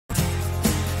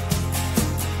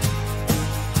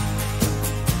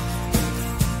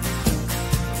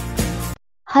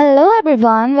Hello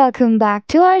everyone, welcome back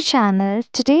to our channel.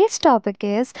 Today's topic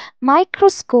is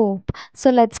microscope. So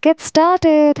let's get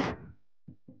started.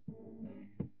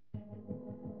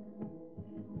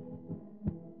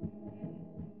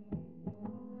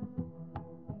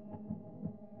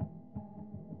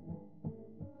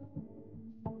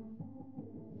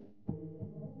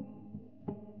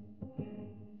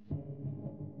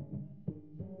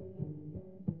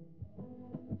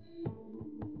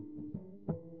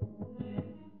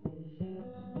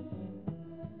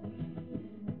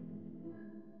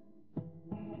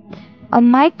 A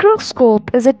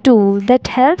microscope is a tool that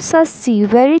helps us see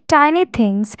very tiny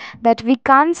things that we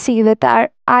can't see with our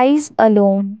eyes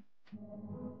alone.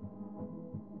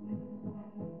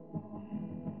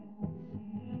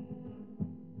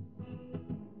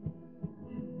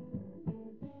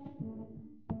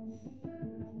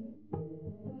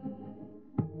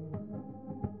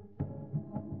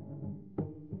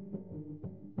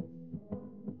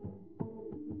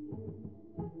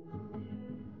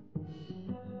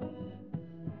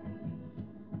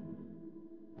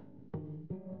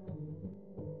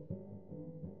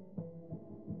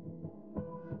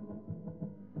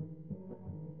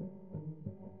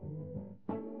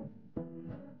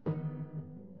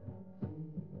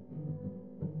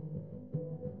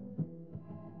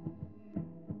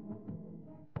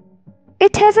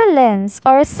 It has a lens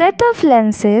or a set of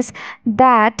lenses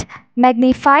that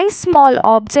magnify small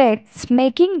objects,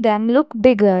 making them look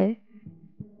bigger.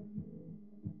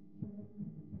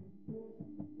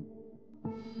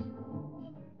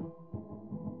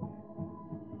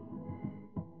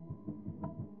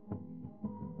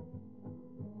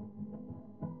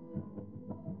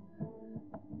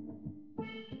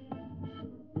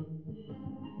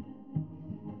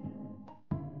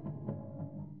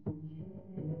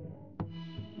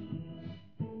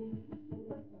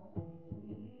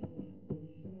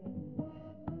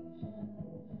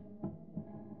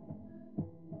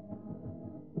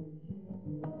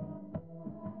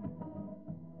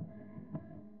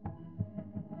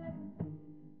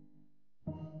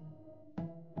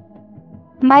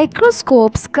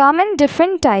 Microscopes come in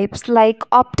different types like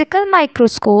optical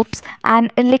microscopes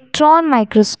and electron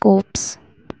microscopes.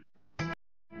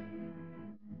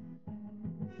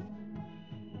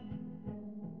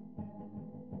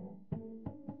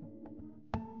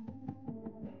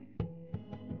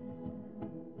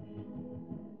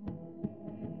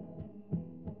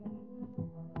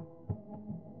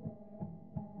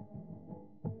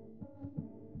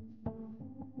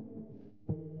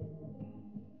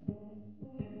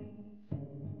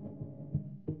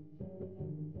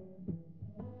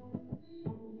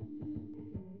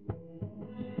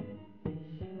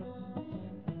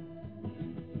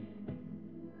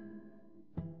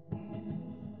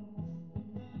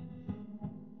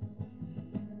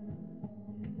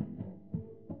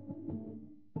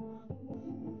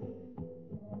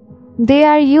 They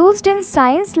are used in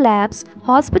science labs,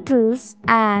 hospitals,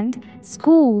 and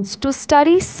schools to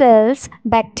study cells,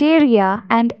 bacteria,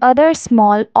 and other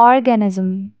small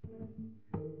organisms.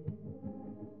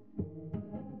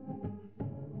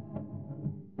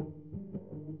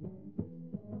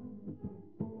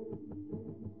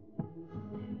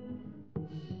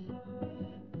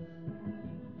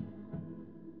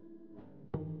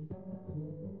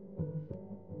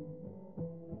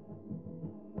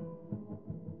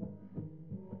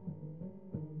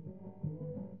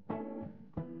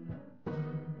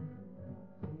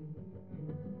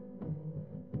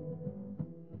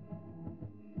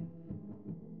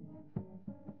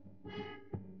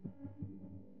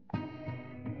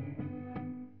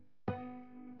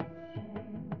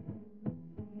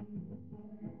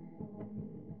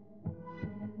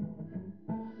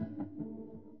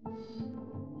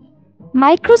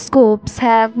 Microscopes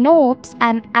have knobs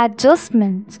and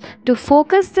adjustments to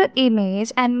focus the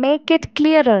image and make it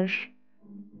clearer.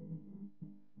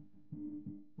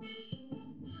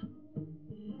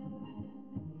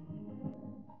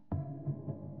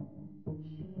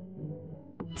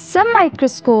 Some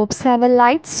microscopes have a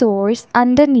light source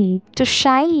underneath to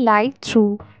shine light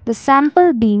through the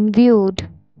sample being viewed.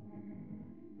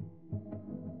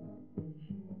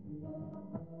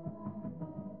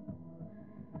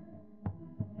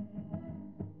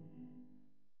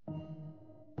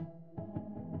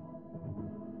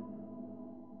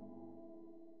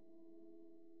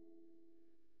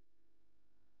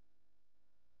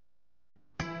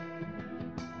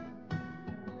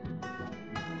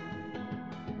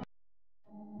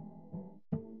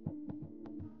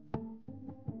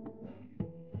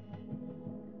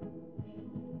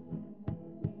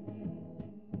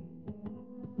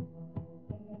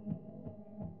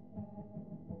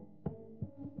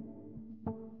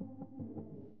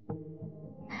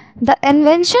 The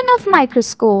invention of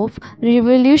microscope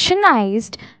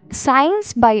revolutionized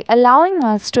science by allowing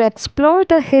us to explore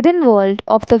the hidden world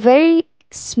of the very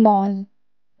small.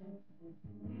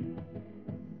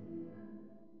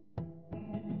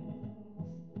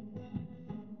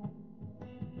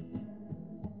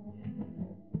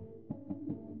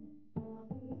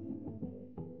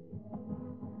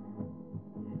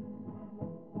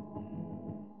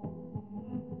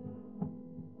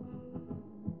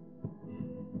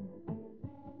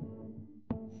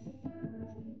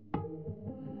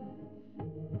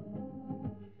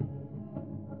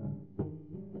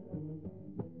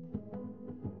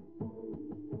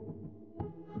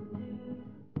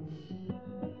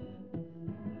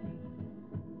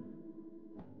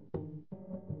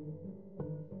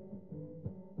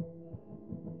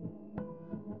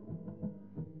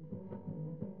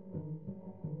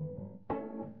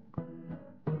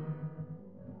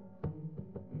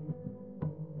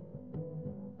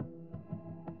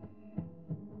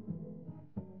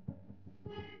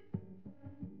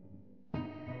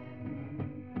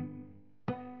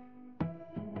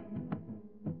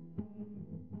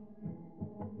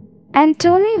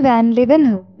 Antony van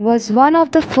Leeuwenhoek was one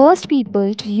of the first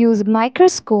people to use a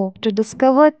microscope to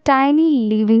discover tiny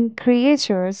living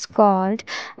creatures called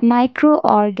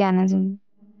microorganisms.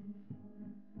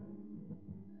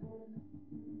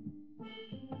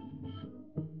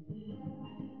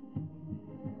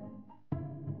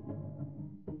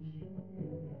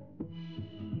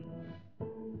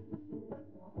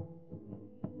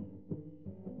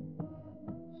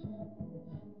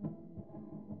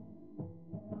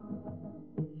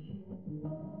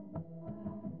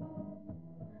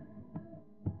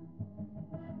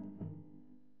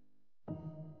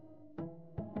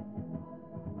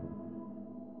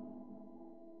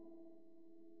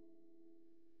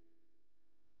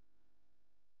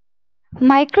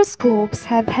 Microscopes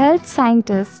have helped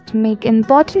scientists make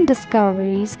important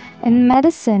discoveries in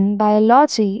medicine,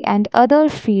 biology, and other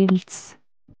fields.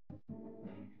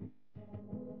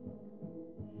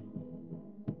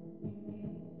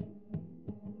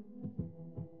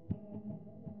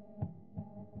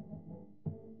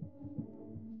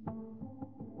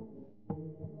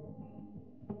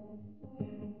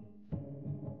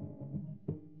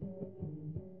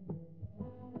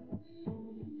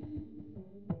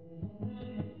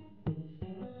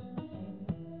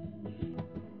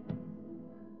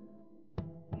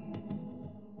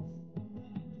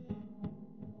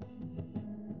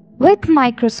 With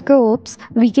microscopes,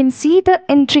 we can see the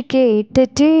intricate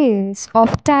details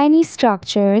of tiny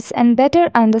structures and better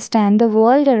understand the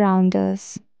world around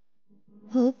us.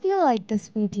 Hope you liked this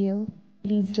video.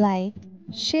 Please like,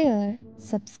 share,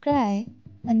 subscribe,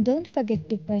 and don't forget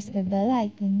to press the bell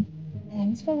icon.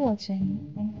 Thanks for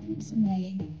watching and keep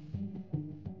smiling.